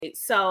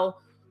So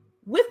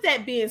with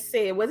that being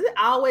said, was it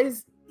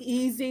always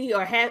easy,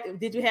 or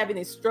did you have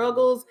any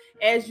struggles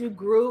as you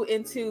grew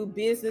into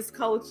business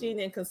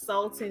coaching and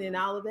consulting and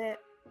all of that?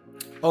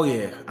 Oh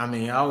yeah. I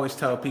mean, I always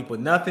tell people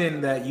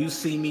nothing that you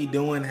see me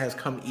doing has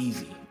come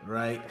easy,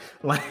 right?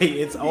 Like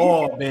it's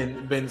all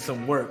been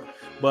some work.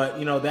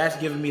 But that's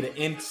given me the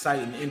insight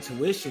and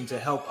intuition to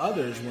help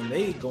others when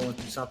they going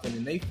through something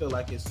and they feel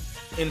like it's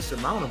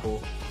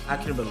insurmountable. I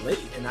can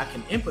relate and I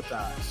can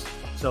empathize.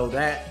 So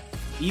that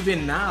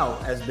even now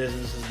as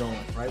business is going,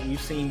 right?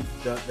 We've seen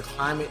the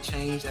climate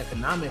change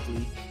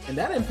economically, and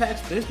that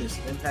impacts business.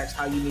 It impacts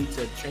how you need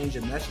to change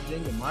your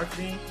messaging and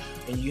marketing,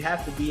 and you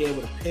have to be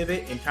able to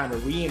pivot and kind of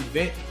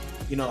reinvent,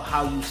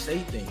 how you say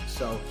things.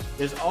 So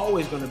there's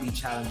always going to be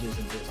challenges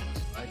in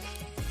business, right?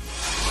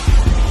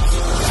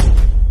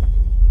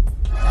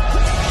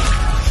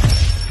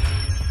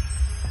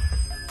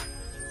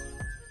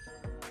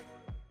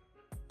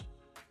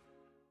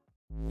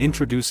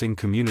 Introducing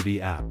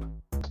Community App.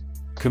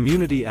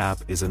 Community App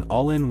is an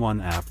all-in-one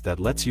app that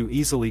lets you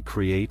easily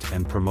create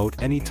and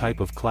promote any type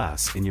of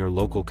class in your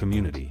local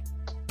community.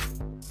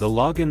 The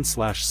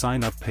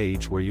login/sign-up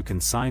page where you can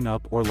sign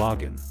up or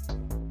login.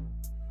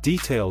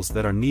 Details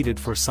that are needed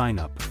for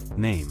sign-up: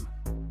 name,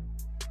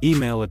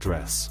 email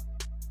address,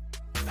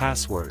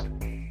 password,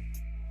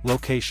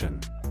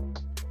 location,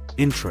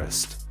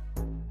 interest.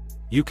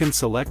 You can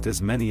select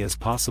as many as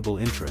possible: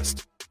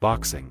 interest,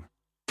 boxing,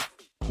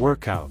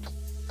 workout,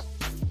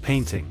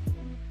 painting,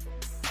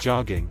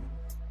 jogging,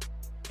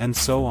 and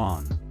so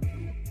on.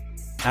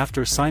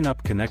 After sign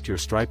up, connect your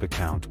Stripe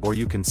account, or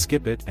you can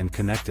skip it and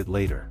connect it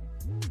later.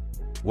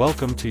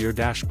 Welcome to your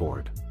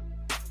dashboard.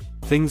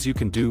 Things you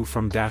can do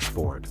from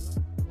dashboard.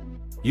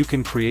 You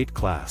can create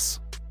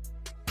class,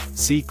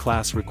 see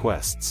class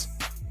requests,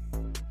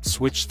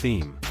 switch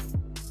theme,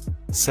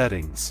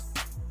 settings,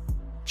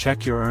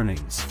 check your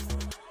earnings.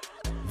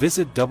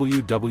 Visit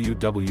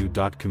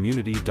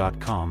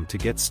www.community.com to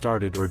get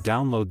started, or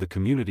download the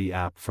Community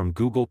app from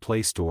Google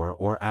Play Store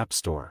or App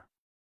Store.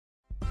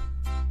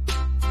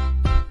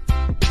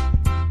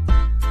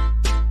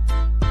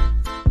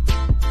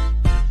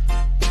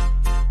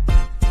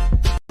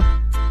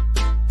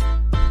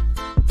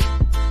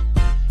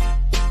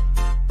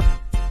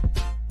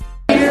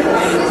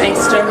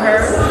 Thanks to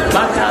her,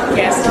 my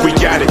podcast. We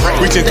got it.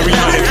 Reaching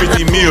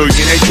 350 million.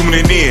 They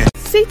tuning in.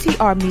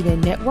 CTR Media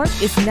Network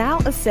is now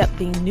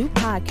accepting new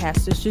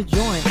podcasters to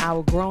join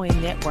our growing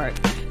network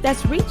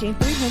that's reaching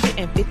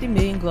 350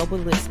 million global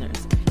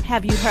listeners.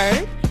 Have you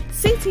heard?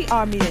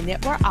 CTR Media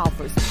Network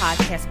offers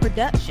podcast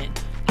production,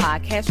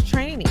 podcast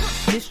training,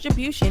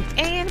 distribution,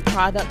 and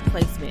product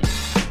placement.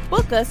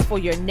 Book us for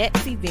your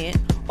next event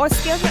or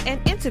schedule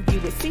an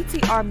interview with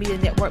CTR Media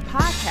Network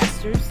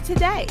podcasters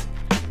today.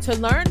 To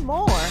learn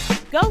more,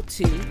 go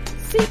to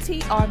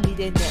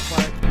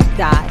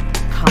ctrmedianetwork.com.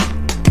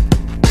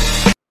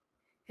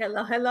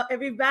 Hello,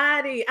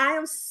 everybody. I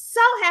am so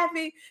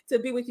happy to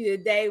be with you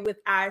today with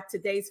our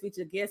today's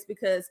featured guest,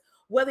 because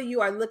whether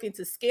you are looking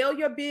to scale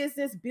your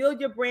business,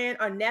 build your brand,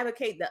 or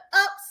navigate the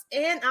ups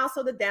and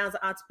also the downs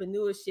of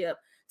entrepreneurship,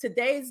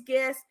 today's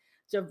guest,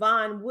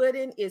 Jevon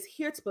Wooden, is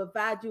here to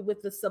provide you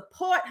with the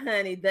support,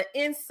 honey, the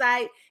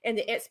insight, and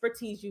the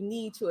expertise you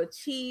need to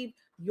achieve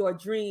your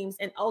dreams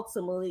and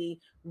ultimately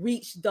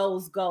reach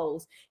those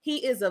goals.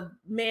 He is a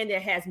man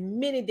that has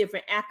many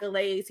different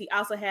accolades. He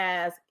also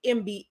has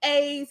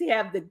MBAs, he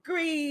has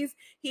degrees,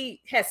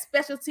 he has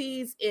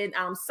specialties in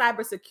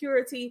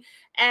cybersecurity,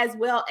 as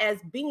well as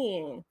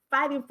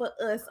fighting for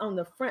us on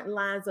the front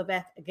lines of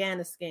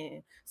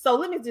Afghanistan. So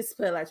let me just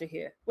put it out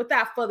here.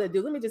 Without further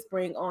ado, let me just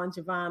bring on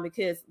Jevon,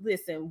 because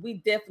listen, we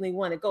definitely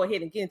want to go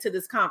ahead and get into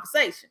this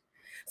conversation.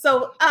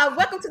 So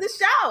welcome to the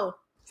show.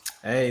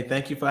 Hey,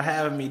 thank you for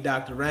having me,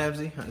 Dr.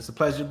 Ramsey. It's a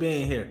pleasure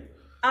being here.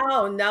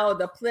 Oh, no,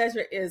 the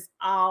pleasure is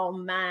all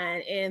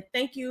mine. And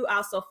thank you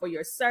also for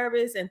your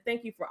service, and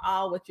thank you for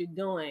all what you're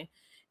doing.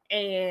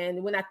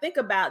 And when I think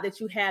about that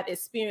you have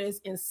experience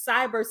in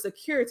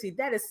cybersecurity,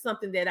 that is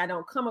something that I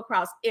don't come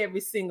across every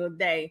single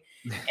day.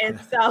 And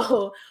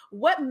so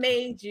what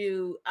made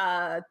you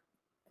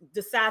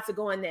decide to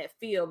go in that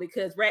field?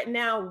 Because right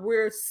now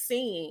we're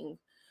seeing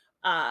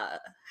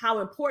how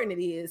important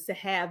it is to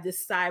have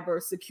this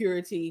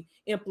cybersecurity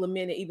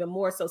implemented, even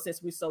more so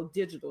since we're so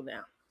digital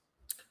now.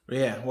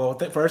 Yeah, well,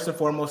 first and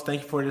foremost,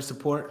 thank you for your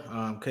support.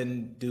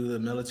 Couldn't do the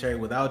military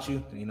without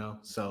you,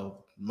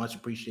 so much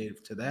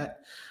appreciated to that.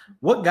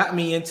 What got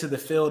me into the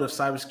field of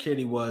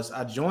cybersecurity was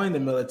I joined the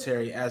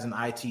military as an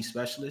IT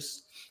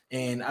specialist.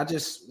 And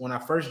when I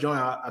first joined,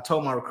 I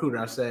told my recruiter,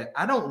 I said,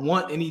 I don't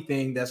want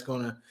anything that's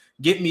going to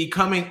get me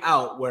coming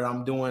out where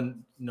I'm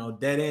doing,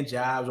 dead end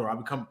jobs, or I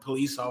become a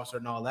police officer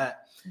and all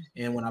that.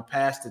 And when I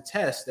passed the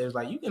test, they was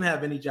like, you can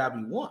have any job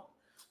you want.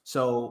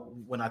 So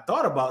when I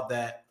thought about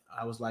that,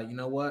 I was like, you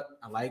know what?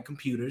 I like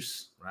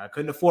computers, right? I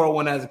couldn't afford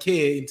one as a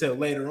kid until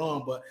later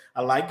on, but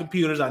I like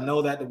computers. I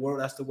know that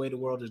that's the way the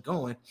world is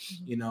going,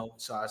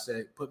 So I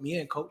said, put me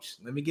in, coach.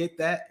 Let me get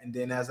that. And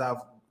then as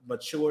I've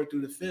matured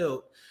through the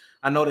field,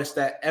 I noticed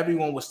that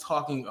everyone was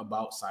talking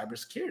about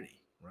cybersecurity,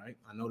 right?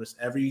 I noticed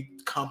every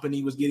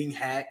company was getting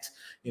hacked,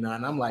 and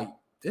I'm like,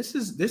 this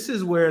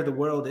is where the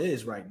world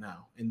is right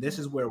now, and this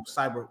is where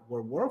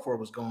warfare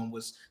was going,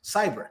 was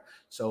cyber.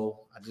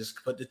 So I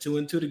just put the two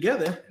and two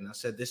together, and I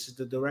said, this is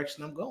the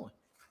direction I'm going.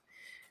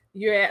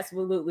 You're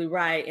absolutely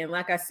right. And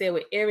like I said,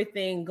 with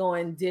everything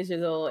going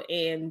digital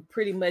and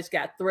pretty much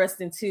got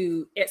thrust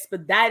into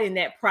expediting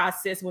that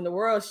process when the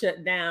world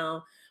shut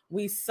down,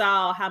 we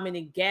saw how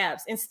many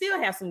gaps and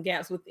still have some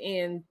gaps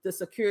within the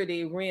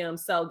security realm.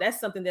 So that's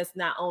something that's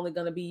not only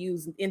going to be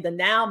used in the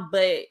now,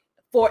 but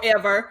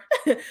forever.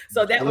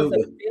 So that was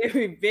a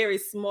very, very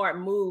smart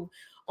move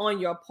on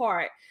your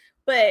part.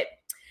 But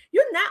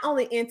you're not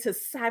only into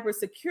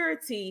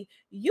cybersecurity,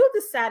 you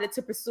decided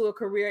to pursue a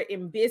career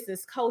in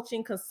business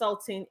coaching,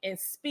 consulting, and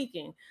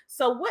speaking.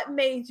 So what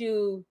made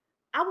you,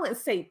 I wouldn't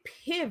say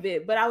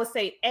pivot, but I would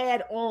say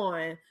add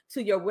on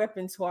to your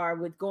repertoire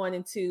with going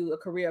into a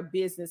career of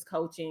business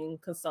coaching,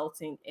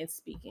 consulting, and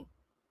speaking?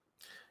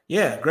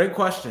 Yeah, great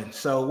question.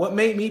 So what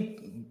made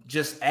me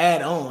just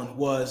add on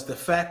was the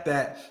fact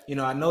that,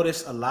 I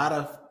noticed a lot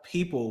of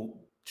people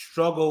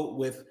struggle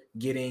with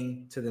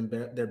getting to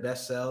their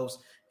best selves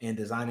and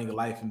designing a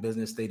life and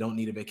business they don't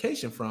need a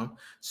vacation from.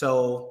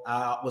 So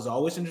I was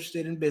always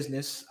interested in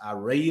business. I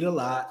read a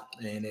lot,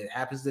 and it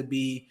happens to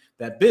be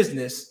that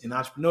business and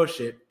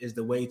entrepreneurship is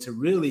the way to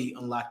really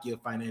unlock your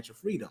financial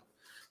freedom.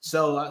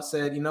 So I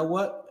said, you know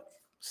what?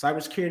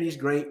 Cybersecurity is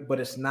great, but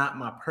it's not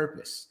my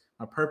purpose.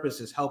 My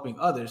purpose is helping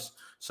others.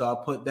 So I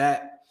put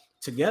that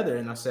together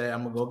and I said,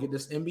 I'm going to go get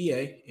this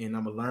MBA and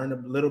I'm going to learn a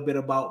little bit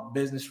about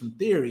business from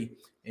theory.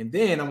 And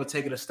then I'm going to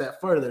take it a step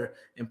further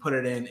and put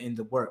it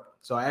into work.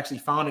 So I actually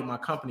founded my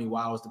company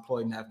while I was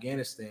deployed in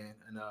Afghanistan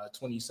in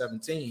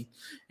 2017.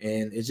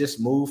 And it just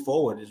moved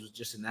forward. It was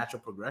just a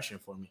natural progression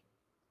for me.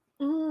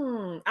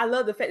 I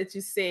love the fact that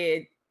you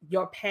said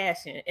your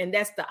passion, and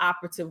that's the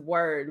operative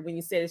word when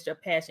you said it's your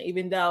passion,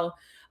 even though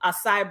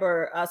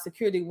cyber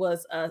security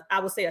was,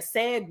 I would say, a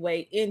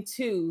segue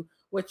into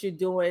what you're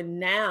doing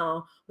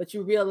now, but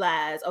you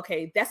realize,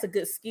 okay, that's a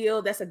good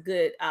skill. That's a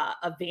good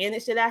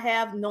advantage that I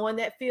have knowing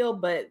that field,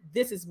 but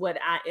this is what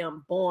I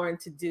am born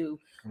to do,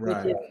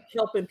 right, which is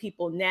helping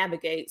people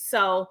navigate.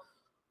 So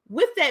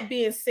with that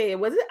being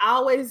said, was it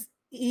always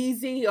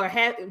easy, or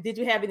did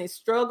you have any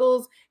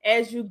struggles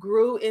as you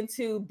grew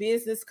into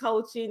business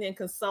coaching and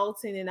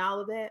consulting and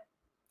all of that?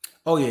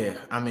 Oh yeah.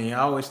 I mean, I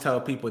always tell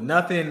people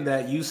nothing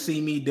that you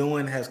see me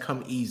doing has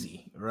come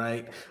easy,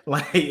 right?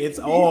 Like it's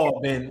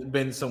all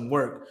been some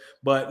work,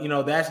 but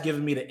that's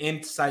given me the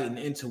insight and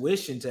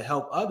intuition to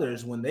help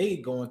others when they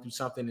going through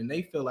something and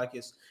they feel like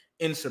it's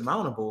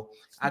insurmountable.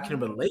 I can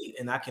relate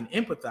and I can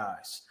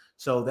empathize.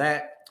 So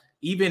that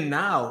even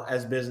now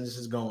as business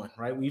is going,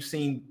 right, we've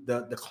seen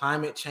the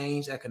climate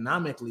change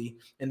economically,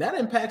 and that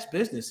impacts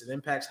business. It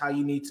impacts how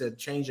you need to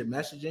change your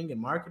messaging and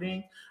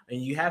marketing,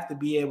 and you have to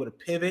be able to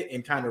pivot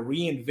and kind of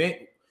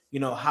reinvent,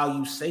 how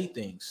you say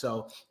things.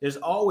 So there's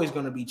always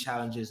going to be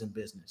challenges in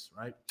business,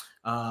 right?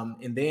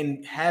 And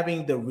then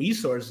having the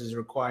resources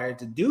required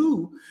to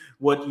do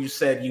what you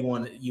said you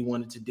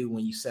wanted to do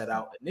when you set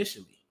out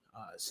initially.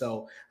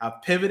 So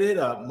I've pivoted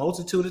a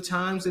multitude of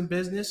times in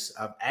business.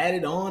 I've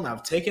added on,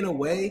 I've taken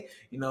away.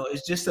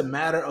 It's just a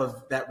matter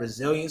of that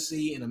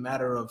resiliency and a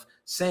matter of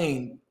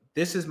saying,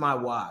 this is my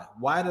why.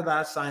 Why did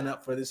I sign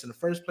up for this in the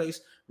first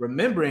place?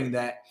 Remembering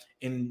that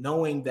and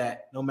knowing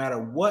that no matter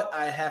what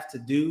I have to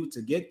do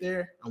to get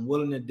there, I'm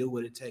willing to do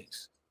what it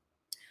takes.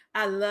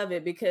 I love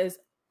it, because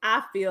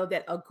I feel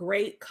that a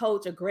great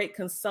coach, a great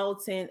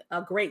consultant,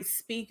 a great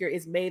speaker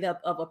is made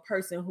up of a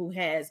person who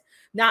has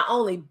not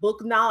only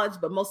book knowledge,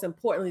 but most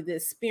importantly, the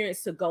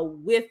experience to go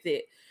with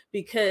it,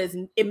 because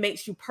it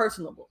makes you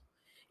personable.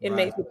 It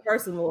makes you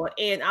personal.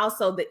 And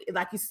also,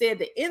 like you said,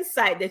 the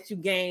insight that you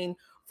gain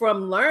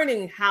from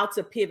learning how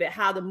to pivot,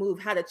 how to move,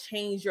 how to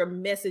change your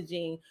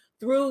messaging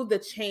through the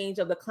change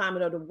of the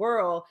climate of the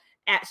world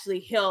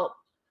actually help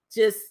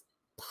just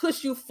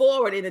push you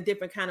forward in a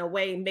different kind of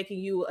way, making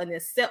you an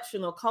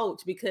exceptional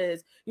coach,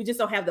 because you just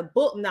don't have the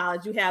book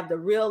knowledge. You have the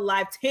real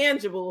life,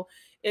 tangible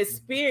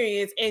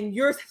experience, and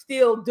you're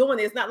still doing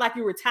it. It's not like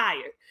you're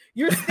retired.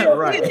 You're still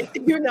right.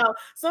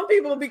 Some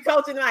people will be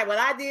coaching like, well,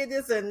 I did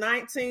this in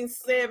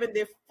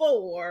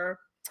 1974.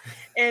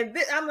 And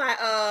I'm like,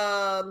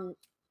 I'm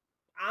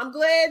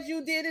glad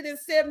you did it in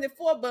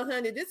 74, but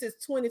honey, this is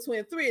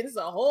 2023 and this is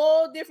a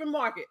whole different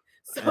market.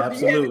 So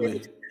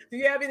absolutely. Do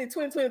you have any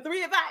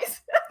 2023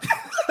 advice?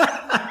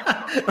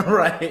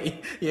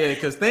 Right. Yeah,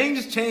 because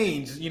things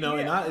change,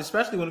 and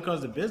especially when it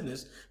comes to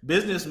business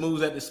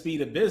moves at the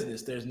speed of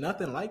business. There's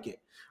nothing like it,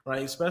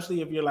 right?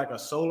 Especially if you're like a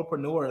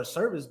solopreneur or a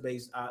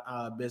service-based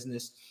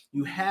business,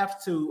 you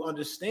have to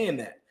understand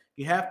that.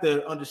 You have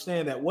to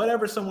understand that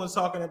whatever someone's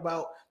talking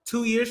about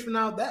 2 years from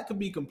now, that could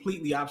be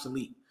completely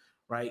obsolete,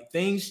 right?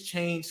 Things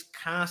change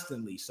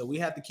constantly. So we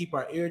have to keep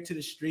our ear to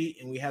the street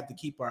and we have to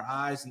keep our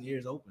eyes and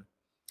ears open.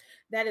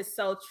 That is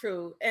so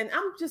true. And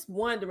I'm just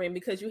wondering,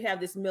 because you have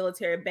this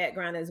military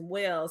background as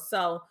well.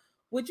 So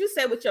would you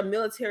say with your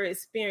military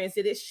experience,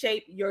 did it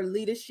shape your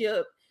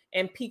leadership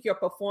and peak your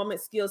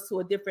performance skills to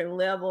a different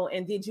level?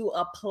 And did you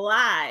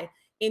apply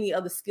any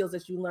of the skills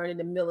that you learned in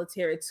the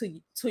military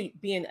to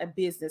being a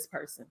business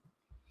person?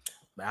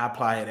 I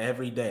apply it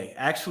every day.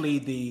 Actually,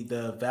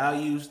 the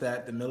values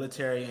that the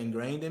military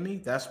ingrained in me,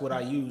 that's what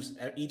I use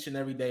each and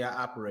every day I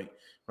operate,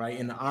 right?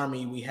 In the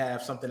Army, we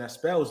have something that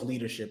spells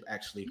leadership,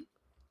 actually.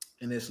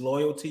 And it's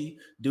loyalty,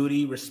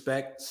 duty,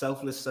 respect,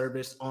 selfless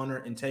service,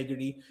 honor,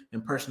 integrity,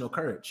 and personal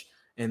courage.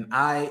 And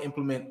I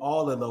implement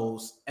all of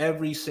those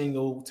every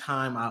single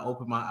time I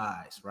open my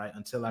eyes, right?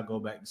 Until I go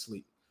back to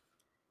sleep.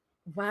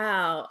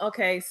 Wow.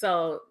 Okay.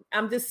 So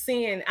I'm just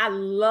seeing, I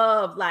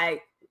love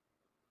like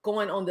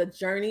going on the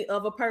journey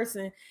of a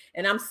person,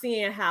 and I'm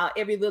seeing how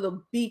every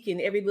little beacon,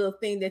 every little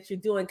thing that you're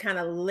doing kind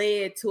of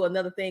led to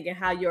another thing, and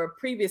how your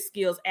previous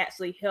skills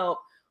actually help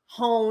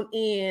hone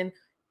in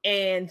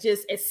and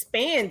just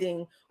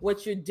expanding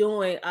what you're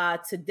doing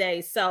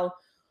today. So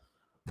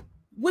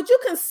what would you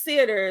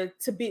consider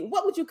to be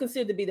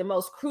the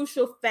most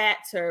crucial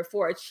factor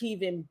for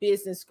achieving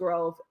business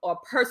growth or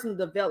personal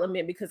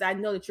development? Because I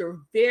know that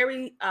you're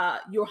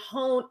you're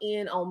honed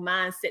in on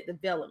mindset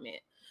development.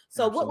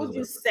 So Absolutely. what would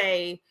you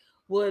say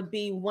would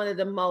be one of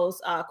the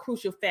most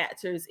crucial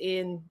factors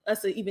in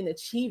us even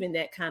achieving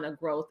that kind of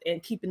growth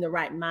and keeping the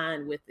right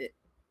mind with it?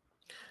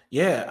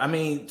 Yeah, I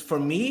mean, for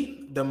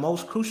me, the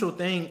most crucial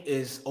thing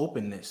is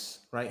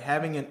openness, right?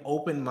 Having an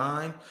open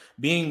mind,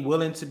 being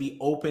willing to be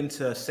open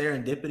to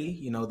serendipity.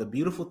 You know, the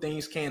beautiful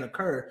things can't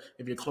occur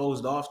if you're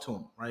closed off to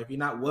them, right? If you're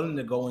not willing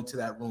to go into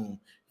that room,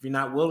 if you're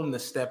not willing to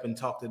step and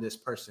talk to this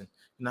person,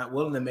 you're not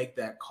willing to make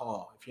that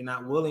call, if you're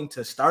not willing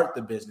to start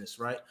the business,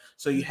 right?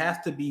 So you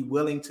have to be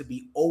willing to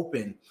be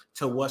open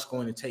to what's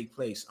going to take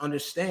place,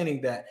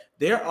 understanding that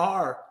there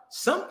are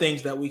some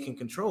things that we can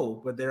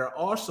control, but there are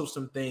also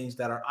some things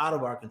that are out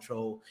of our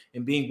control,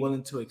 and being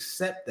willing to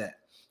accept that,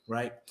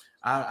 right?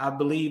 I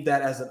believe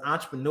that as an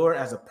entrepreneur,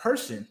 as a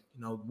person,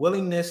 you know,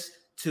 willingness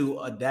to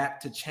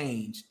adapt to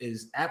change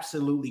is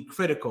absolutely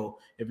critical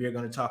if you're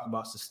going to talk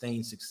about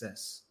sustained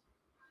success.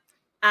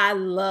 I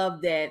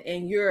love that.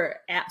 And you're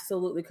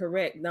absolutely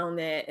correct on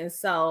that. And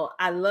so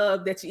I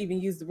love that you even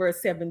use the word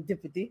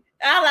serendipity.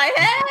 I like,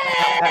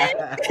 hey,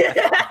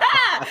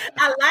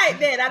 I like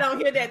that. I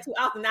don't hear that too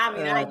often. I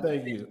mean,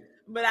 thank you.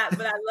 But I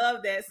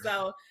love that.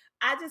 So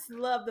I just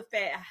love the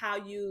fact how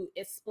you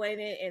explain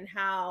it and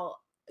how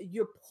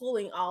you're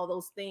pulling all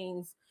those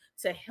things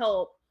to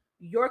help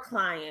your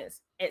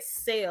clients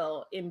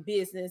excel in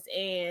business.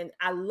 And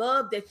I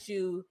love that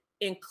you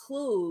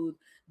include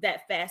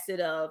that facet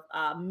of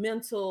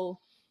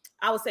mental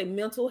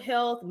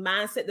health,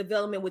 mindset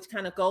development, which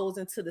kind of goes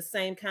into the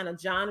same kind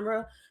of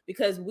genre,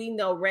 because we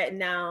know right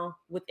now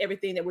with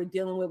everything that we're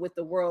dealing with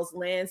the world's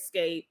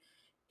landscape,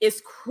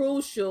 it's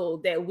crucial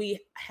that we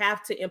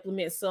have to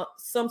implement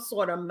some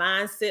sort of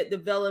mindset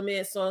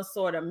development, some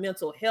sort of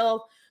mental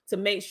health, to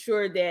make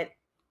sure that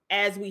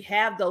as we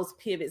have those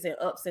pivots and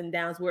ups and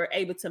downs, we're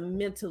able to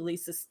mentally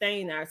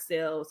sustain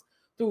ourselves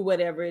through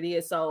whatever it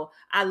is. So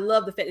I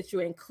love the fact that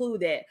you include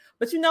that.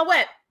 But you know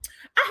what?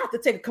 I have to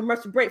take a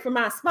commercial break from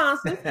my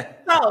sponsor.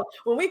 So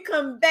when we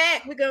come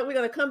back, we're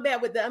gonna come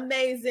back with the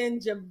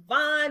amazing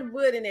Jevon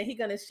Wooden, and he's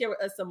gonna share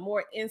with us some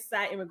more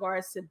insight in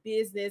regards to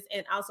business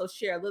and also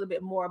share a little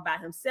bit more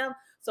about himself.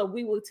 So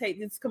we will take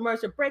this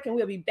commercial break, and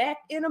we'll be back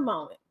in a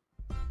moment.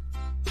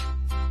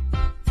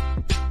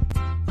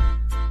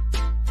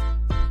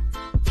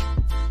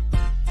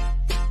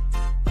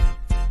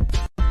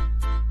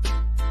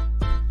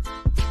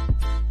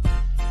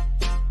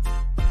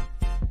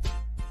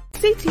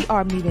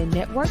 CTR Media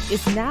Network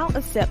is now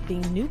accepting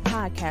new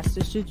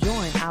podcasters to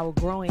join our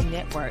growing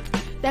network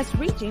that's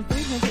reaching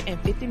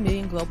 350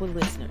 million global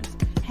listeners.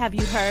 Have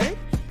you heard?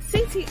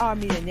 CTR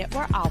Media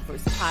Network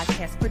offers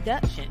podcast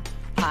production,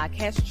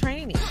 podcast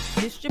training,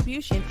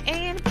 distribution,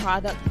 and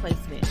product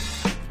placement.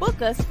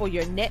 Book us for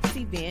your next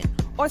event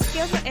or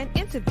schedule an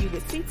interview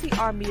with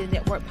CTR Media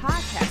Network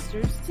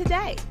podcasters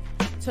today.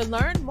 To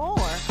learn more,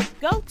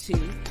 go to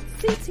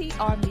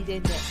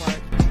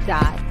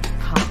ctrmedianetwork.com.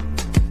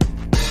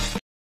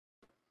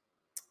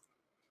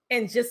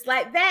 And just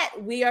like that,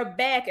 we are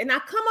back. And I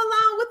come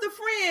along with a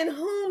friend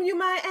whom you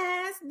might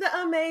ask, the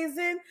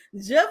amazing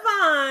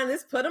Jevon.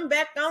 Let's put him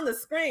back on the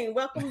screen.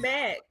 Welcome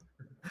back.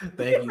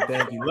 Thank you.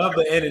 Love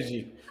the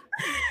energy.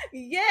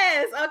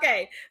 Yes.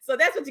 Okay. So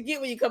that's what you get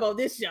when you come on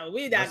this show.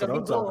 We're not going to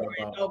be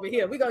boring over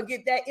here. We're going to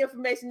get that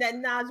information, that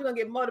knowledge. We're going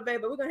to get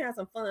motivated, but we're going to have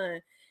some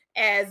fun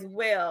as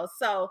well.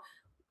 So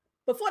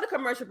before the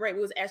commercial break,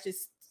 we was actually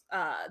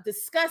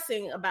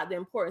discussing about the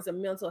importance of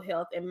mental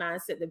health and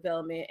mindset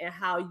development and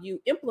how you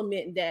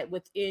implement that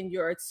within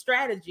your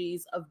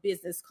strategies of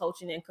business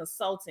coaching and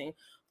consulting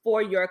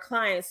for your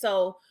clients.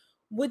 So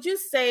would you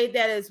say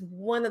that is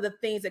one of the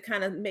things that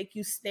kind of make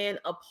you stand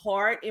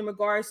apart in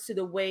regards to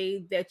the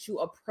way that you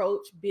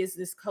approach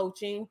business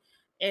coaching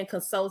and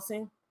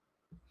consulting?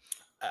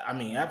 I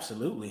mean,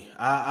 absolutely.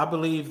 I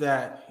believe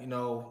that, you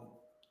know,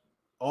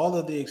 all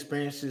of the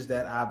experiences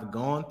that I've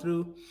gone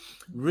through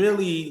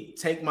really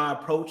take my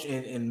approach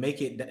and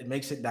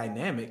makes it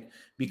dynamic,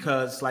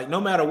 because like, no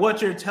matter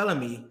what you're telling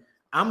me,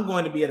 I'm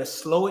going to be able to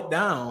slow it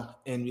down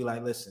and be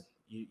like, listen,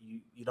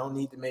 you don't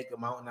need to make a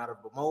mountain out of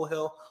a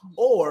molehill.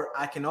 Or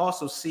I can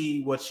also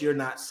see what you're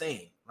not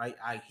saying, right?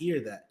 I hear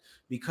that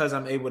because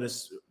I'm able to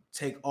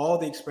take all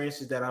the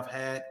experiences that I've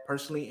had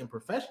personally and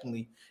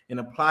professionally and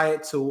apply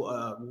it to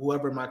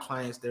whoever my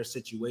clients, their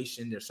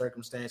situation, their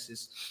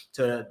circumstances,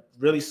 to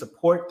really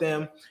support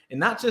them, and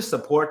not just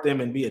support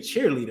them and be a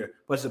cheerleader,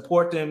 but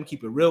support them,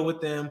 keep it real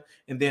with them,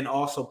 and then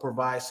also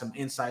provide some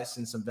insights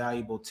and some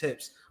valuable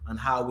tips on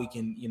how we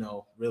can,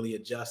 really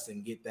adjust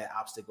and get that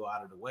obstacle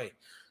out of the way.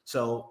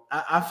 So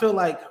I feel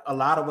like a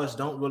lot of us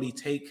don't really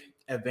take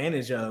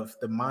advantage of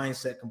the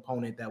mindset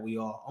component that we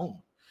all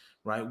own.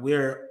 Right,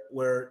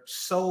 we're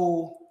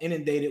so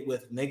inundated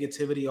with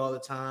negativity all the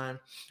time,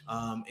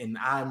 and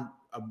I'm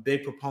a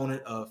big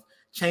proponent of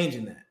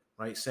changing that.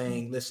 Right,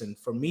 saying, listen,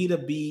 for me to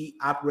be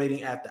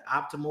operating at the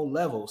optimal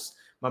levels,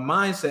 my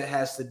mindset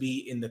has to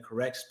be in the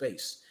correct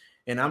space.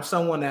 And I'm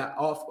someone that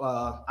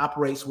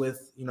operates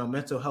with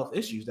mental health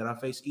issues that I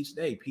face each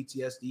day: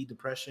 PTSD,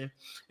 depression.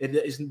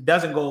 It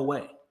doesn't go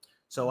away.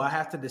 So I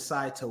have to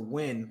decide to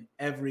win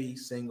every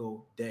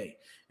single day.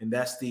 And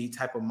that's the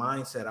type of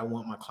mindset I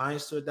want my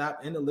clients to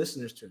adopt and the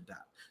listeners to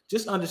adopt.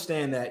 Just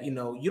understand that, you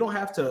don't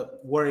have to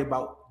worry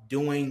about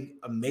doing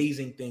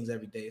amazing things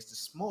every day. It's the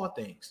small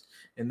things.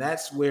 And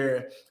that's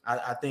where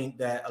I think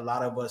that a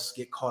lot of us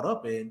get caught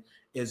up in,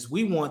 is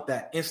we want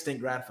that instant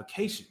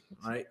gratification,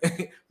 right?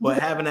 But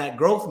having that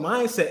growth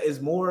mindset is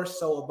more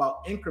so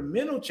about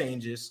incremental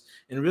changes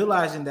and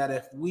realizing that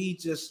if we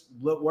just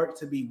work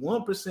to be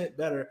 1%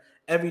 better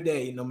every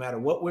day, no matter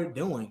what we're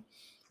doing,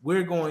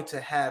 we're going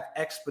to have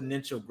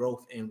exponential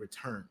growth in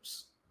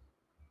returns.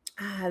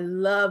 I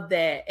love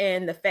that.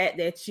 And the fact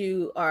that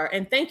you are,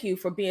 and thank you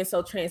for being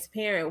so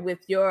transparent with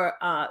your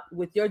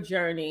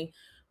journey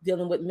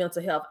dealing with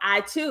mental health.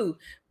 I too,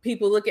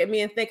 people look at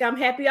me and think I'm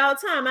happy all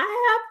the time.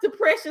 I have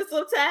depression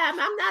sometimes.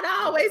 I'm not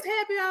always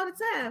happy all the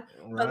time.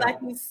 Right. But like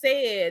you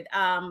said,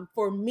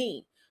 for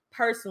me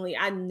personally,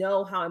 I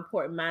know how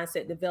important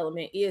mindset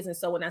development is. And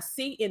so when I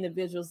see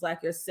individuals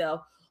like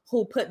yourself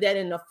who put that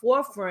in the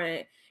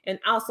forefront and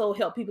also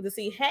help people to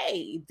see,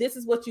 hey, this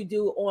is what you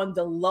do on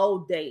the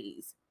low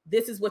days.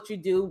 This is what you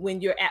do when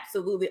you're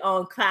absolutely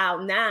on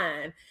cloud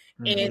nine.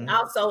 And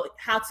also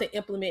how to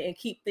implement and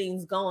keep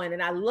things going.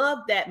 And I love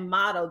that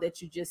motto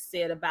that you just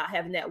said about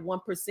having that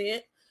 1%,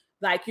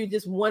 like you're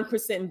just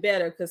 1%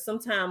 better, because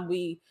sometimes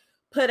we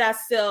put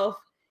ourselves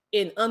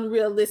in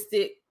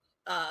unrealistic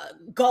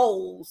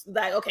goals.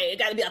 Like, okay, it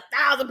got to be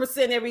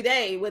 1,000% every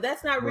day. Well,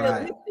 that's not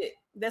realistic.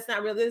 That's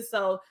not realistic.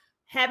 So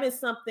having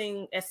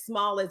something as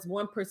small as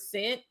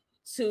 1%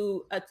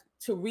 to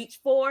reach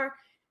for,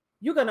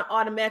 you're going to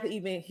automatically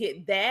even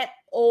hit that,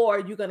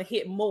 or you're going to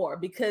hit more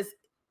because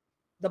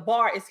the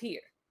bar is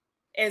here.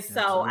 And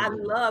so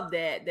absolutely. I love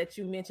that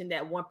you mentioned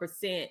that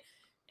 1%,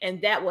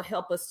 and that will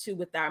help us too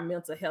with our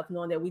mental health,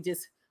 knowing that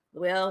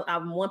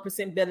I'm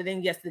 1% better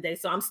than yesterday,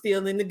 so I'm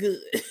still in the good.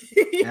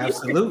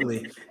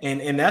 Absolutely.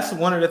 And that's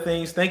one of the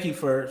things, thank you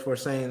for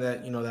saying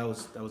that,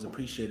 that was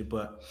appreciated.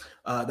 But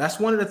that's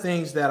one of the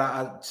things that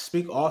I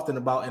speak often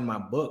about in my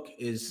book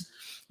is,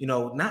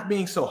 not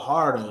being so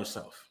hard on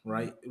yourself,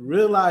 right?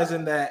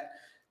 Realizing that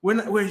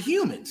we're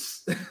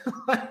humans.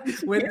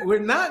 we're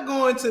not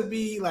going to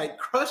be like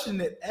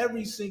crushing it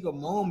every single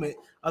moment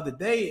of the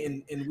day.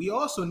 And we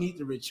also need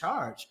to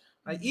recharge.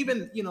 Right?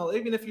 Even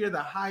if you're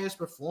the highest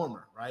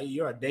performer, right?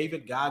 You're a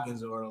David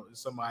Goggins or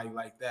somebody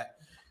like that.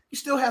 You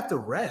still have to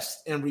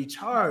rest and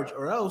recharge,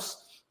 or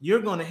else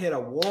you're going to hit a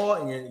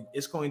wall and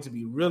it's going to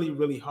be really,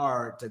 really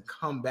hard to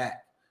come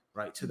back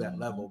right to that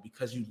level,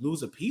 because you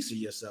lose a piece of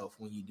yourself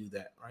when you do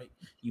that, right?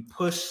 You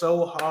push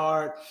so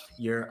hard,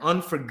 you're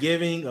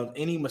unforgiving of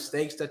any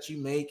mistakes that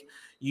you make,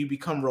 you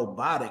become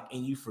robotic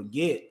and you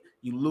forget,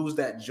 you lose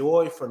that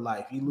joy for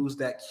life, you lose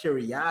that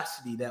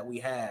curiosity that we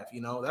have.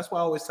 That's why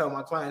I always tell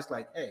my clients,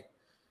 like, hey,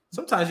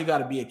 sometimes you got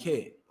to be a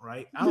kid,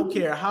 right? I don't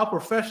care how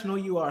professional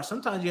you are,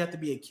 sometimes you have to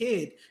be a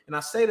kid. And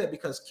I say that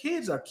because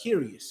kids are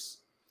curious.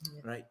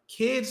 Right?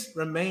 Kids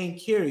remain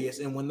curious,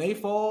 and when they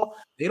fall,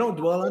 they don't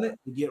dwell on it.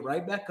 They get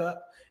right back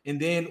up. And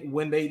then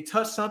when they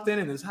touch something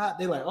and it's hot,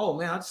 they're like, oh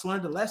man, I just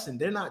learned a lesson.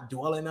 They're not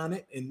dwelling on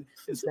it and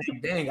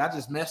saying, dang, I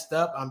just messed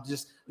up.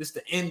 This is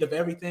the end of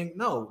everything.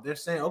 No, they're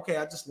saying, okay,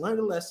 I just learned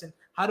a lesson.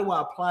 How do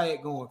I apply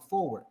it going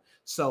forward?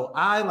 So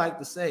I like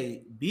to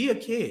say, be a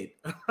kid,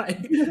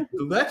 right?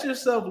 Let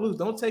yourself loose.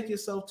 Don't take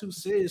yourself too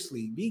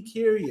seriously. Be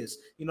curious,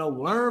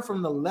 learn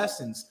from the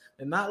lessons.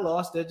 They're not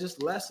lost. They're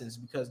just lessons,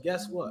 because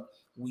guess what?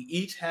 We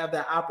each have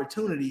that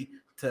opportunity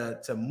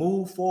to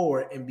move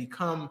forward and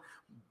become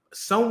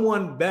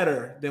someone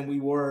better than we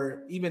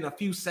were even a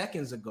few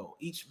seconds ago,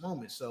 each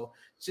moment. So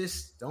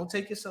just don't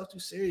take yourself too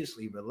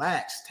seriously.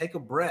 Relax, take a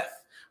breath,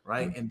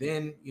 right? And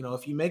then,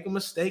 if you make a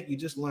mistake, you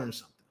just learn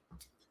something.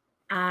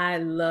 I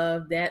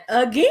love that.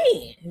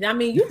 Again, I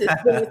mean, you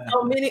just did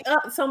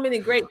so many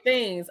great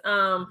things.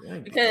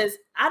 Because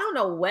I don't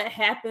know what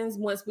happens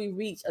once we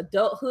reach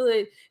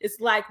adulthood. It's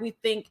like we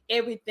think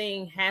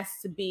everything has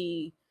to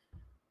be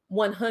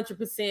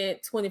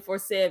 100%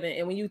 24/7.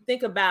 And when you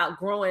think about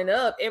growing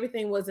up,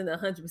 everything wasn't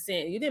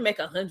 100%. You didn't make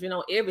 100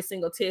 on every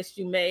single test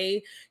you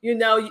made.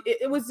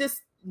 It was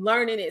just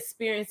learning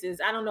experiences.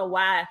 I don't know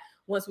why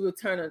once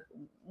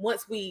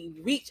we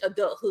reach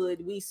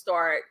adulthood, we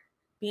start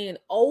being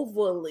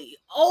overly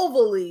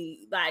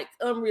like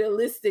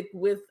unrealistic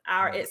with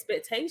our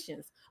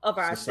expectations of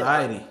our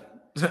society.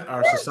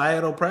 Our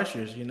societal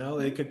pressures,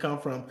 it could come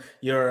from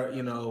your,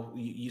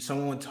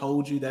 someone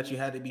told you that you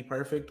had to be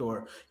perfect,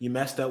 or you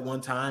messed up one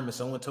time and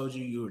someone told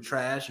you were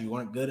trash, you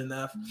weren't good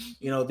enough.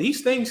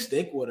 These things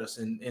stick with us.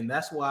 And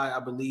that's why I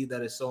believe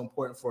that it's so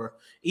important for,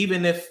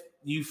 even if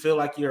you feel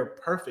like you're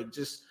perfect,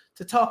 just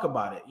to talk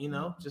about it,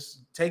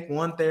 just take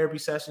one therapy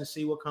session,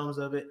 see what comes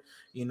of it,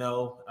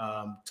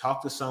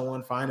 talk to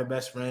someone, find a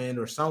best friend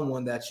or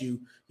someone that you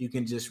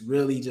can just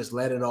really just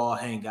let it all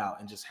hang out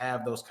and just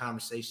have those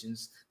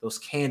conversations, those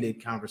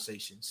candid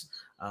conversations.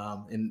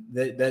 And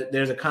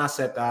there's a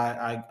concept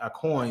I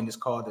coined. It's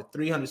called the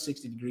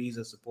 360 degrees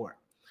of support.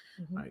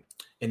 Right.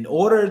 In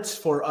order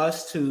for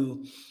us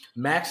to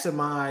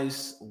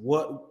maximize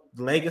what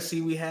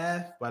legacy we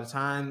have by the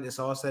time it's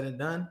all said and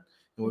done,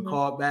 and we're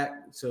called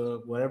back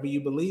to whatever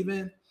you believe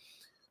in,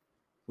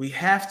 we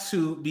have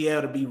to be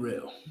able to be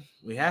real.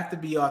 We have to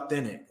be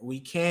authentic. We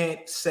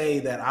can't say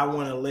that I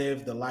want to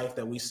live the life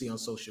that we see on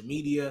social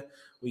media.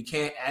 We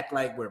can't act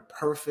like we're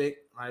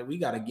perfect, right? We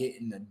got to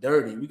get in the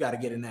dirty. We got to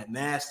get in that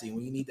nasty.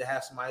 We need to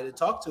have somebody to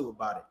talk to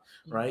about it,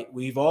 right?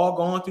 We've all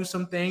gone through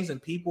some things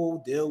and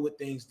people deal with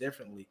things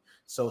differently.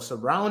 So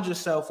surround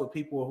yourself with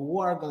people who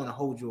are going to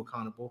hold you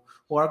accountable,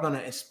 who are going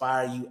to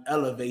inspire you,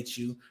 elevate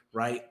you,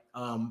 right?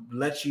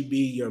 Let you be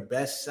your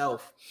best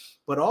self,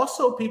 but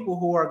also people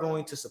who are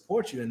going to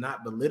support you and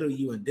not belittle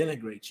you and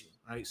denigrate you,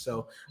 right?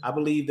 So I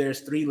believe there's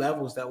 3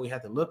 levels that we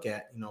have to look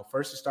at.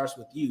 First it starts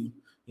with you.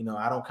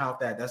 I don't count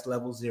that. That's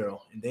level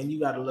 0. And then you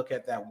got to look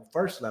at that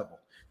first level.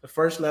 The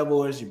first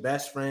level is your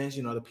best friends,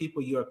 the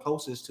people you are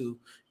closest to,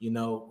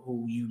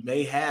 who you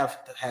may have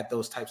had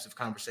those types of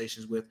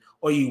conversations with,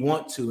 or you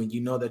want to, and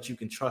that you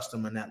can trust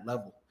them on that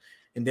level.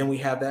 And then we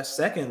have that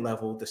second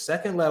level. The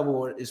second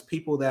level is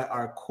people that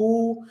are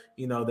cool.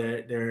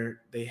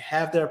 They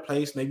have their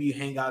place. Maybe you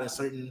hang out in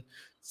certain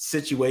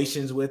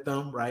situations with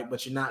them, right?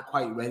 But you're not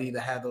quite ready to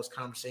have those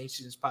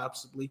conversations.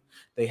 Possibly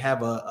they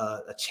have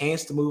a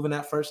chance to move in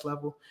that first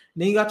level.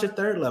 And then you got your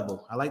third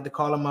level. I like to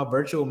call them my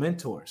virtual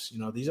mentors.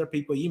 These are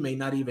people you may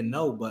not even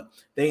know, but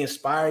they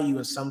inspire you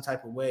in some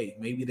type of way.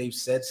 Maybe they've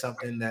said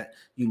something that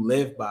you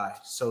live by.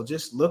 So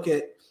just look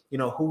at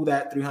who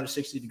that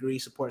 360 degree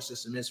support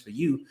system is for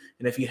you.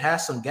 And if you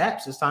have some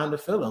gaps, it's time to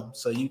fill them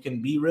so you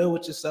can be real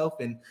with yourself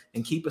and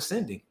keep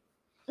ascending.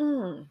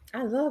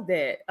 I love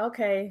that.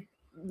 Okay.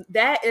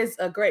 That is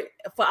a great,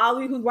 for all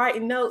of you who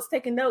writing notes,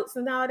 taking notes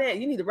and all that,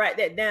 you need to write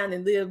that down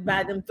and live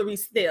by them 3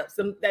 steps,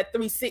 that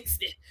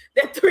 360,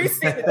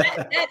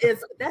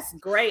 that's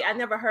great. I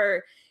never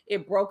heard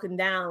it broken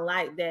down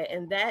like that.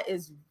 And that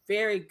is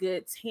very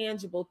good,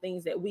 tangible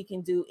things that we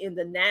can do in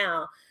the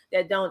now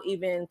that don't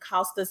even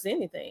cost us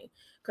anything.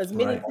 Because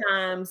many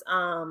times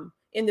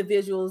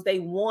individuals, they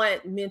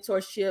want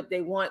mentorship,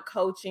 they want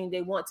coaching,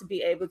 they want to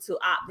be able to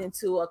opt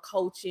into a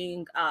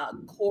coaching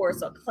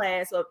course or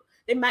class, or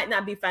they might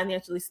not be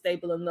financially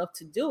stable enough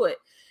to do it.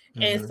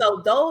 And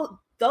so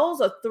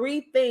those are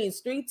 3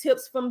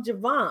 tips from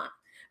Jevon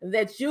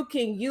that you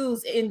can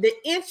use in the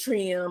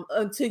interim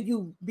until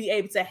you be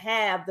able to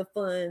have the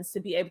funds to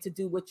be able to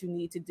do what you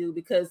need to do,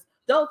 because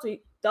those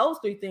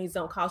three things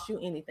don't cost you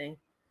anything.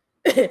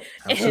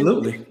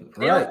 Absolutely.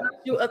 They don't cost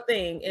you a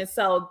thing. And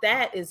so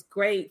that is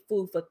great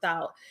food for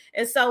thought.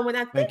 And so when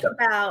I think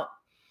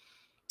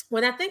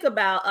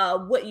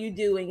about what you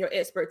do in your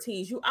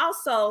expertise, you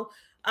also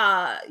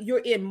you're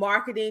in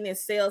marketing and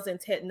sales and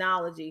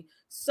technology.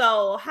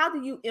 So how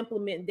do you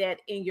implement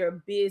that in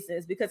your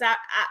business? Because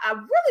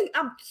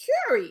I'm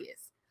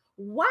curious.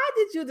 Why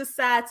did you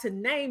decide to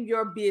name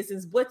your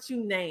business what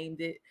you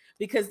named it?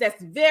 Because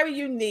that's very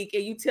unique.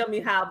 And you tell me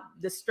how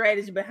the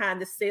strategy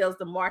behind the sales,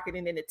 the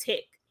marketing, and the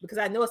tech, because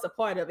I know it's a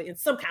part of it in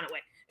some kind of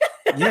way.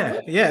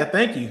 Yeah.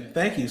 Thank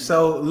you.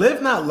 So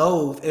live not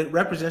loathe, it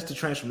represents the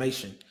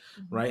transformation,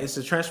 right? It's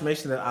the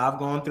transformation that I've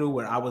gone through,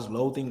 where I was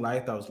loathing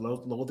life. I was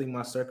loathing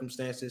my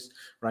circumstances,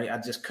 right? I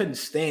just couldn't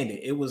stand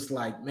it. It was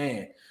like,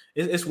 man,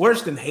 it's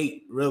worse than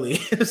hate, really.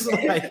 It's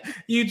like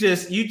you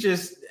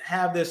just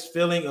have this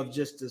feeling of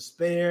just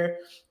despair.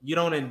 You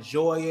don't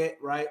enjoy it,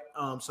 right?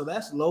 So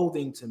that's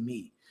loathing to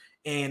me.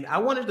 And I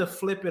wanted to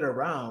flip it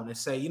around and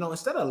say,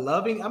 instead of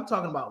loving, I'm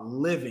talking about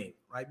living,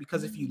 right?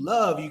 Because if you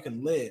love, you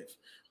can live,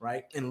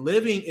 right? And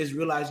living is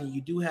realizing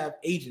you do have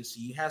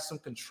agency. You have some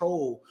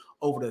control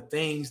over the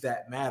things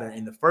that matter.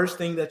 And the first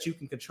thing that you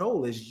can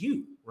control is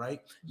you,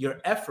 right? Your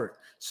effort.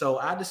 So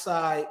I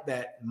decide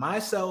that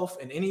myself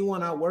and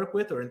anyone I work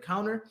with or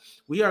encounter,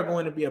 we are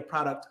going to be a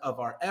product of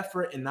our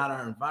effort and not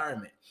our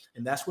environment.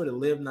 And that's where the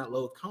live not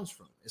loathe comes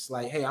from. It's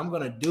like, hey, I'm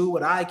going to do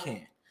what I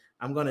can.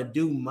 I'm going to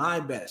do my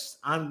best.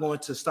 I'm going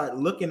to start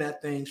looking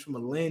at things from a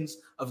lens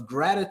of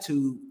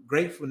gratitude,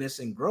 gratefulness,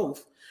 and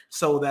growth,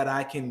 so that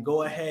I can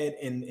go ahead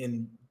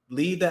and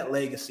leave that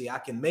legacy. I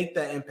can make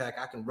that impact.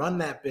 I can run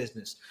that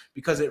business,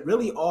 because it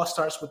really all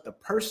starts with the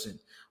person.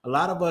 A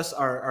lot of us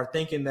are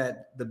thinking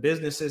that the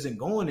business isn't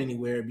going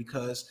anywhere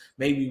because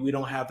maybe we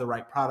don't have the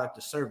right product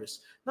or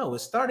service. No,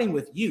 it's starting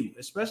with you,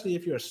 especially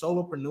if you're a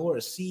solopreneur, a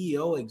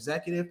CEO,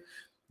 executive.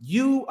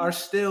 You are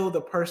still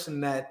the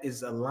person that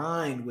is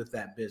aligned with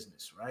that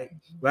business, right?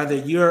 Whether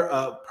you're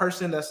a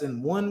person that's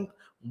in one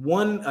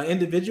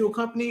individual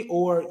company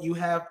or you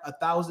have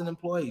 1,000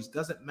 employees,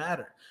 doesn't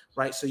matter,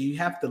 right? So you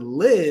have to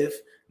live,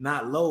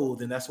 not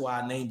loathe, and that's why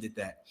I named it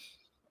that.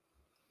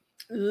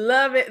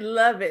 Love it,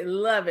 love it,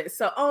 love it.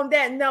 So on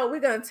that note, we're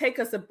going to take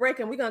us a break,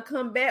 and we're going to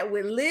come back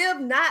with Live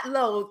Not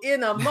Loathe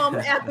in a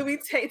moment after we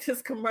take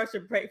this commercial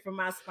break from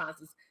our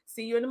sponsors.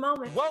 See you in a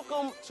moment.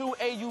 Welcome to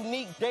a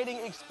unique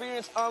dating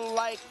experience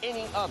unlike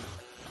any other.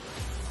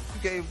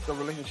 You gave the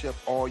relationship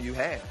all you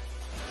had.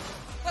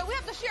 Wait, we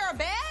have to share a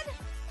bed?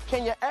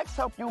 Can your ex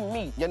help you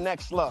meet your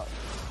next love?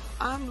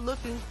 I'm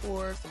looking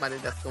for somebody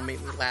that's going to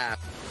make me laugh.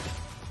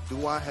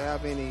 Do I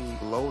have any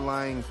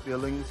low-lying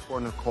feelings for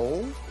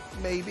Nicole?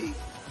 Maybe.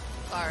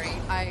 Sorry,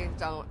 I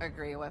don't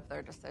agree with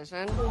their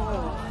decision.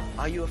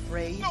 Are you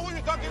afraid? No, what are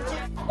you talking to?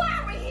 Why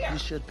are we here? You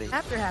should be.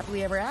 After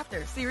Happily Ever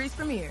After, series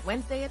premiere,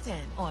 Wednesday at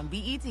 10 on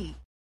BET.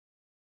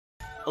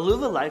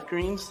 Alula Life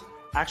Greens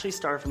actually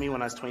started for me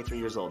when I was 23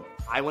 years old.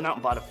 I went out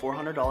and bought a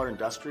 $400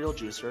 industrial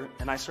juicer,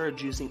 and I started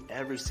juicing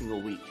every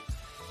single week.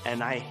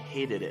 And I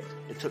hated it.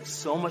 It took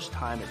so much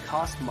time, it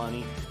cost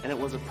money, and it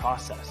was a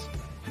process.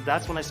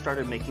 That's when I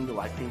started making the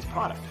Life Greens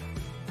product.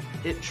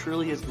 It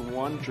truly is the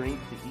one drink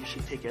that you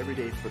should take every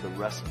day for the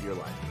rest of your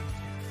life.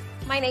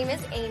 My name is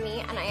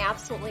Amy, and I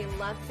absolutely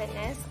love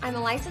fitness. I'm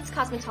a licensed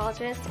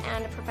cosmetologist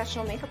and a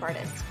professional makeup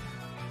artist.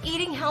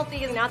 Eating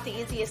healthy is not the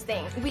easiest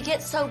thing. We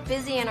get so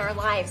busy in our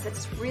lives,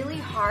 it's really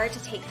hard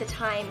to take the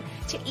time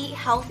to eat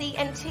healthy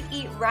and to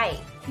eat right.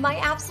 My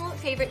absolute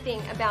favorite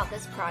thing about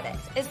this product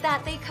is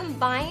that they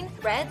combine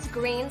reds,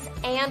 greens,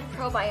 and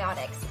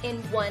probiotics in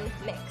one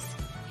mix.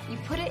 You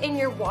put it in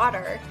your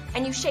water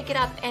and you shake it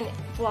up and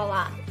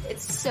voila,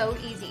 it's so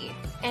easy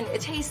and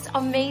it tastes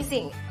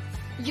amazing.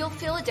 You'll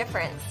feel a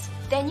difference.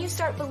 Then you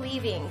start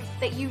believing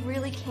that you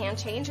really can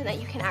change and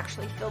that you can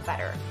actually feel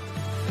better.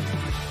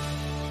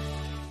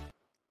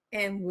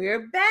 And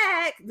we're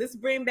back. Let's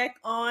bring back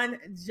on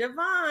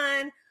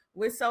Jevon.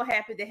 We're so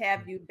happy to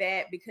have you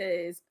back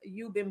because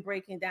you've been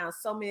breaking down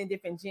so many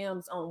different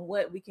gems on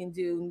what we can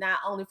do, not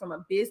only from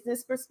a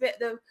business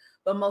perspective,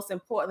 but most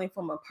importantly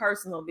from a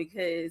personal,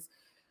 because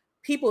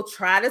people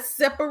try to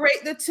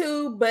separate the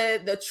two,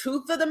 but the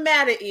truth of the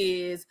matter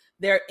is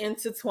they're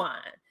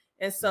intertwined.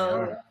 And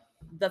so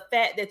the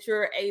fact that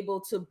you're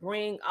able to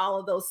bring all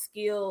of those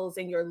skills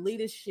and your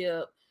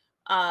leadership,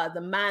 the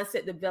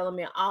mindset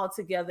development all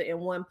together in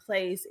one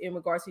place in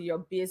regards to your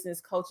business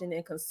coaching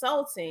and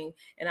consulting.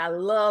 And I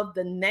love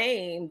the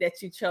name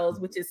that you chose,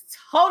 which is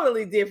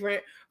totally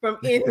different from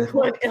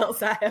anyone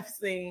else I have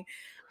seen.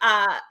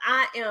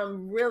 I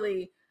am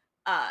really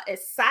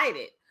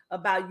excited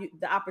about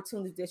the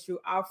opportunities that you're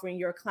offering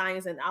your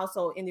clients and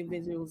also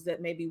individuals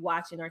that may be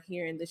watching or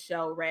hearing the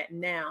show right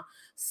now.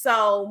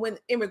 So when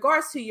in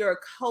regards to your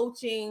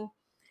coaching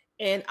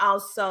and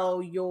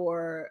also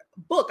your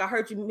book, I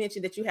heard you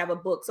mention that you have a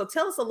book. So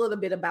tell us a little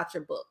bit about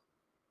your book.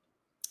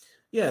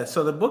 Yeah,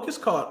 so the book is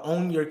called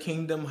Own Your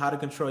Kingdom, How to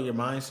Control Your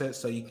Mindset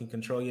So You Can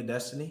Control Your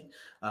Destiny.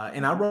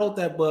 And I wrote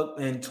that book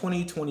in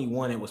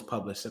 2021. It was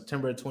published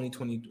September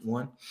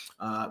 2021.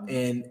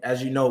 And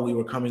as you know, we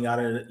were coming out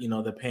of,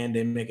 the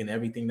pandemic and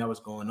everything that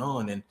was going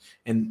on.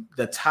 And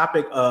the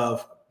topic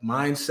of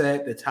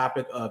mindset, the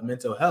topic of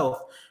mental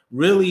health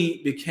really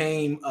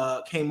came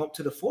up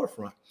to the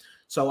forefront.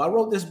 So I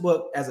wrote this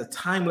book as a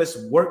timeless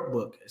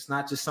workbook. It's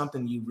not just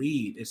something you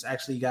read. It's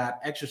actually got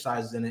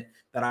exercises in it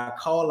that I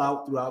call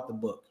out throughout the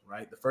book,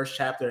 right? The first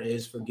chapter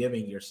is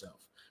forgiving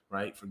yourself,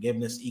 right?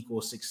 Forgiveness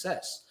equals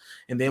success.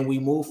 And then we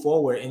move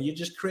forward and you're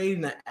just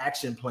creating an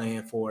action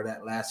plan for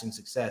that lasting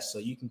success. So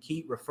you can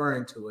keep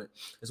referring to it.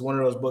 It's one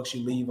of those books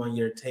you leave on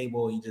your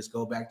table. You just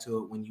go back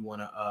to it when you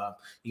want to,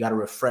 you got to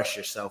refresh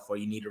yourself or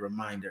you need a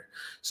reminder.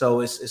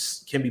 So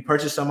it's can be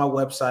purchased on my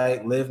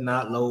website,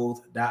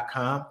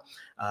 livenotloathe.com.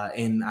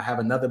 And I have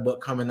another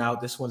book coming out.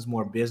 This one's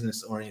more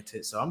business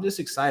oriented. So I'm just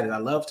excited. I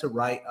love to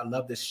write. I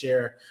love to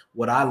share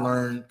what I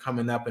learned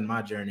coming up in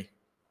my journey.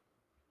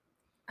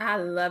 I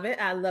love it.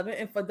 I love it.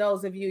 And for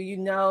those of you,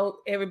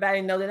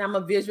 everybody know that I'm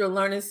a visual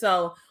learner.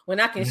 So when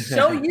I can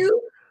show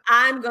you,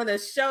 I'm going to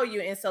show you.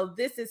 And so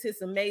this is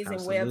his amazing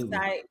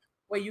website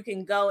where you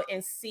can go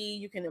and see,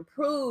 you can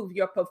improve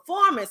your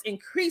performance,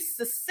 increase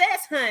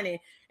success,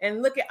 honey.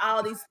 And look at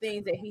all these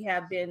things that he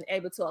have been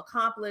able to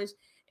accomplish.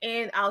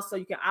 And also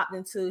you can opt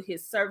into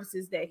his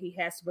services that he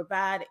has to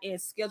provide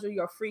and schedule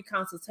your free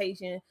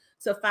consultation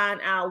to find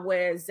out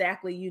where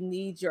exactly you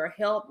need your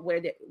help,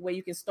 where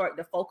you can start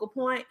the focal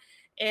point.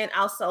 And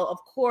also, of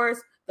course,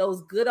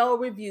 those good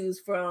old reviews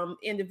from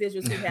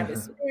individuals who have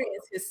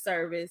experienced his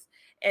service.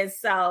 And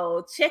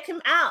so check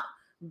him out.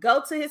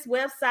 Go to his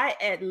website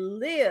at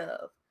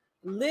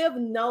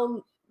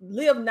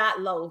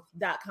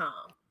livenotloathe.com.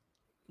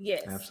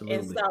 Yes. Absolutely.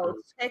 And so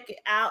check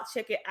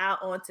it out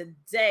on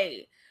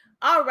today.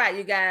 All right,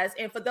 you guys.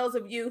 And for those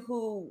of you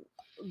who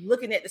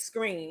looking at the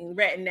screen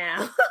right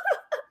now,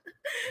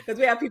 because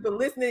we have people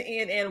listening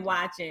in and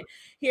watching,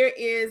 here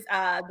is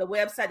the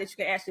website that you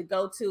can actually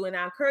go to. And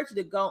I encourage you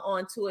to go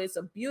on to it. It's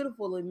a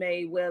beautifully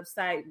made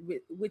website,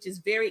 which is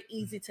very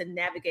easy to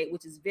navigate,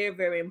 which is very,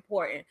 very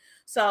important.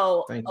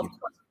 So, of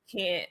course, you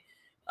can't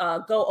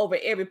go over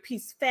every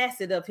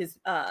facet of his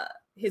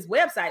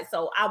website.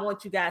 So I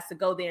want you guys to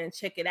go there and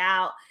check it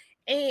out.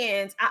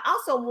 And I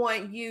also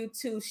want you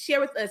to share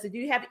with us if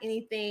you have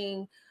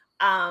anything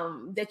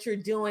that you're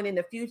doing in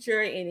the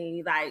future,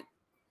 any like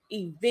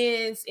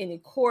events, any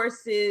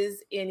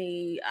courses,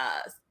 any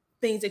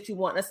things that you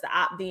want us to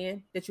opt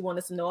in, that you want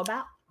us to know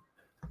about.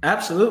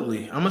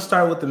 Absolutely. I'm going to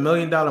start with the $1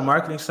 Million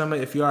Marketing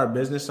Summit. If you are a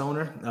business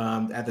owner,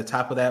 at the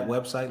top of that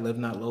website,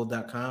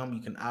 livenotlow.com,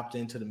 you can opt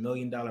into the $1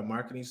 Million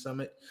Marketing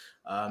Summit.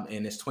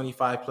 And it's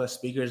 25 plus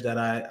speakers that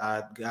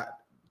I got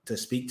to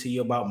speak to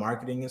you about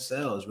marketing and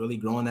sales, really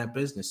growing that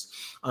business.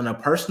 On a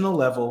personal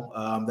level,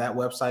 that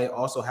website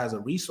also has a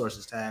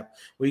resources tab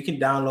where you can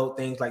download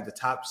things like the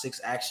top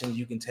 6 actions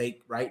you can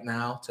take right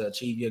now to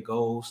achieve your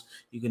goals.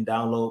 You can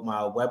download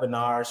my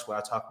webinars where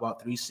I talk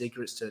about 3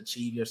 secrets to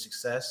achieve your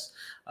success.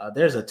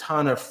 There's a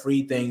ton of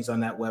free things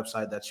on that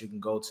website that you can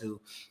go to.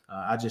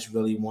 I just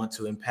really want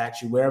to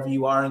impact you wherever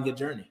you are in your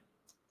journey.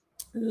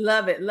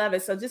 Love it. Love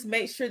it. So just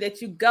make sure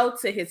that you go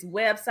to his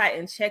website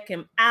and check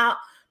him out.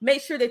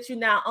 Make sure that you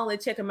not only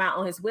check him out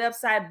on his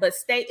website, but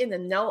stay in the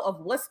know of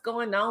what's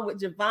going on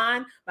with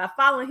Jevon by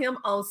following him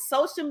on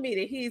social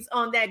media. He's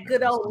on that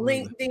good old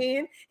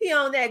LinkedIn. He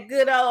on that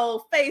good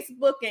old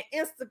Facebook and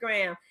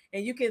Instagram.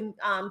 And you can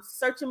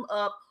search him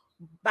up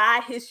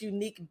by his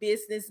unique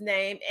business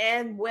name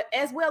and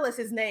as well as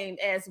his name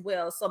as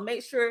well. So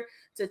make sure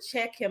to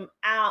check him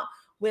out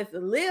with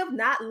Live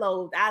Not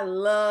Loathe. I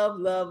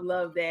love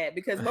that,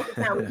 because most of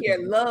the time we hear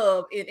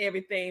love in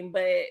everything,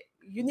 but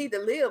you need to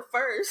live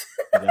first.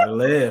 You gotta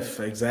live.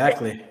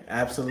 Exactly.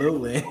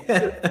 Absolutely.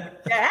 You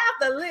have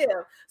to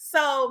live.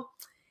 So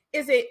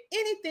is there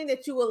anything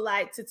that you would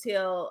like to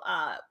tell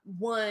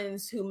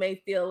ones who may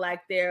feel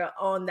like they're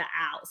on the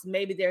outs?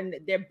 Maybe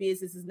their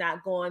business is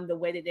not going the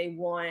way that they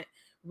want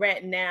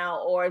right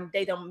now, or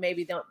they don't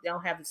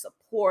have the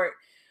support.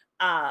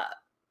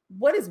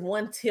 What is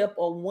one tip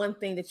or one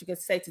thing that you can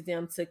say to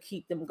them to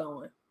keep them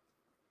going?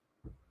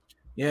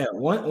 Yeah,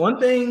 one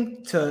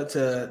thing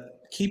to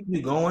keep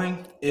you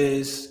going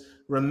is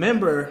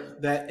remember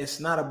that it's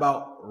not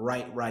about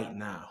right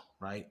now,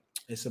 right?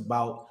 It's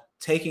about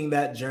taking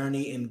that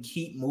journey and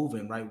keep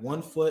moving, right?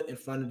 One foot in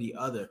front of the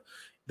other.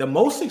 The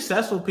most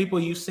successful people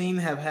you've seen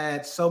have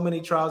had so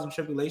many trials and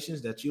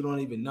tribulations that you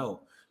don't even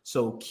know.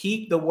 So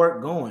keep the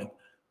work going,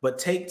 but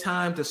take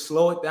time to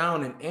slow it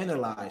down and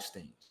analyze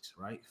things,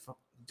 right?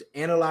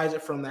 Analyze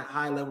it from that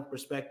high level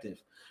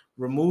perspective.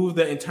 Remove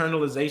the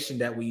internalization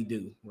that we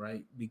do,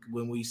 right?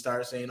 When we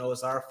start saying, oh,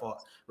 it's our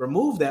fault.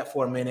 Remove that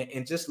for a minute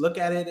and just look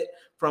at it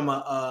from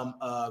a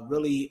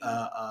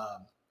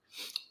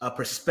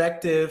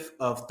perspective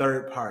of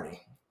third party,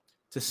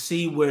 to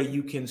see where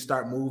you can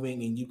start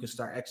moving and you can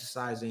start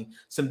exercising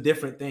some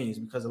different things.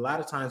 Because a lot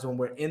of times when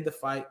we're in the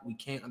fight, we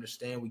can't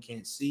understand, we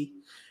can't see.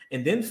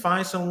 And then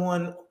find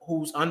someone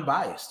who's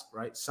unbiased,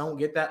 right?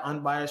 Get that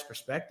unbiased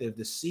perspective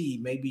to see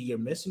maybe you're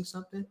missing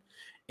something.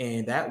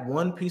 And that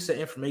one piece of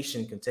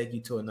information can take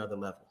you to another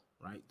level,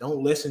 right?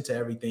 Don't listen to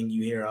everything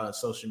you hear on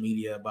social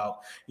media about,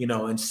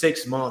 in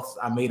 6 months,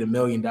 I made $1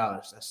 million.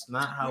 That's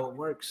not how it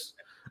works.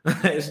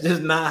 It's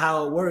just not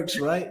how it works,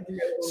 right?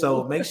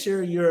 So make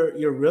sure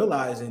you're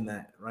realizing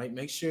that, right?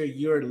 Make sure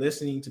you're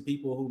listening to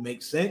people who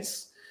make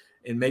sense,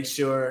 and make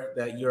sure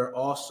that you're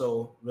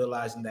also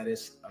realizing that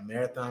it's a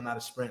marathon, not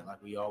a sprint,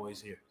 like we always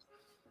hear.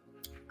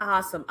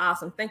 Awesome.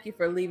 Thank you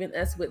for leaving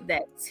us with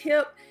that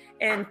tip.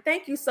 And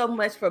thank you so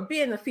much for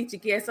being a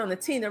featured guest on the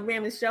Tina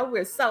Ramsey Show.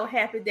 We're so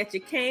happy that you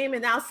came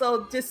and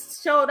also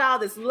just showed all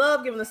this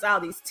love, giving us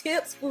all these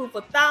tips, food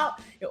for thought,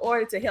 in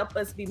order to help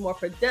us be more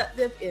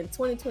productive in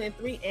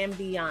 2023 and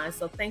beyond.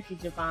 So thank you,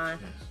 Jevon,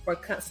 for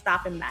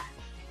stopping by.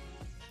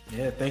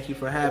 Yeah, thank you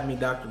for having me,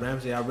 Dr.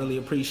 Ramsey. I really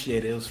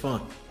appreciate it. It was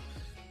fun.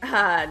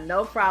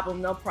 No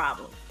problem.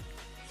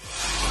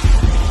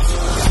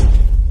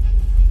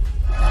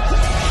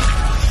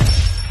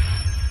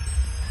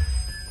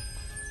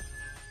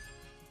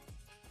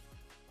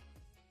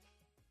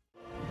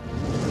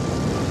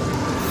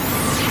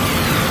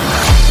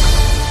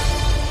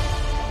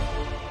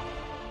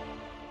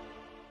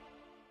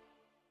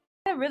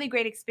 A really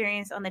great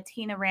experience on the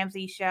Tina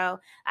Ramsey Show.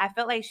 I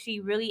felt like she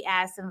really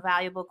asked some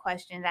valuable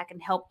questions that can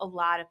help a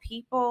lot of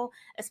people,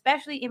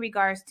 especially in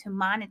regards to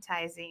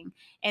monetizing.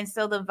 And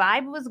so the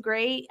vibe was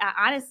great. I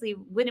honestly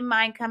wouldn't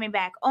mind coming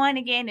back on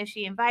again if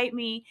she invite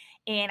me.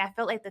 And I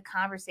felt like the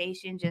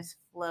conversation just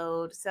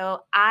flowed.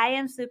 So I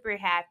am super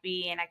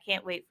happy, and I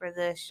can't wait for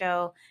the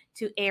show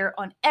to air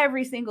on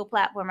every single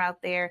platform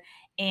out there.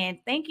 And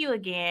thank you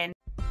again.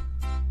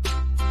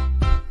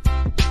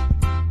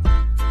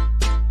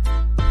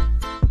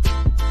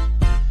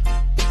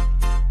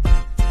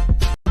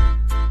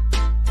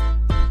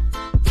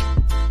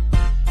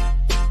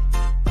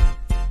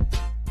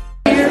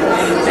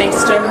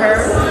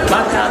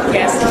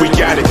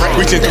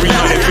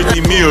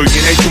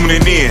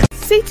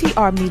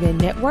 CTR Media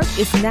Network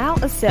is now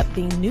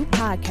accepting new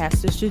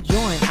podcasters to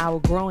join our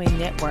growing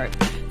network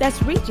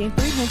that's reaching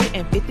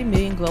 350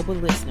 million global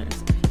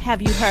listeners.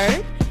 Have you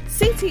heard?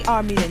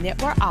 CTR Media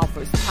Network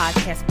offers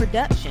podcast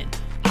production,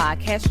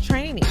 podcast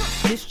training,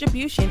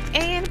 distribution,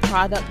 and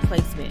product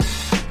placement.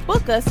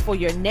 Book us for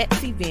your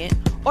next event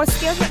or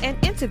schedule an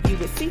interview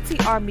with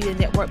CTR Media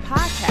Network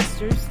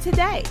podcasters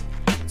today.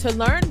 To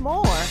learn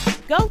more,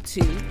 go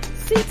to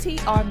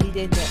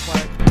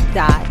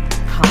ctrmedianetwork.com.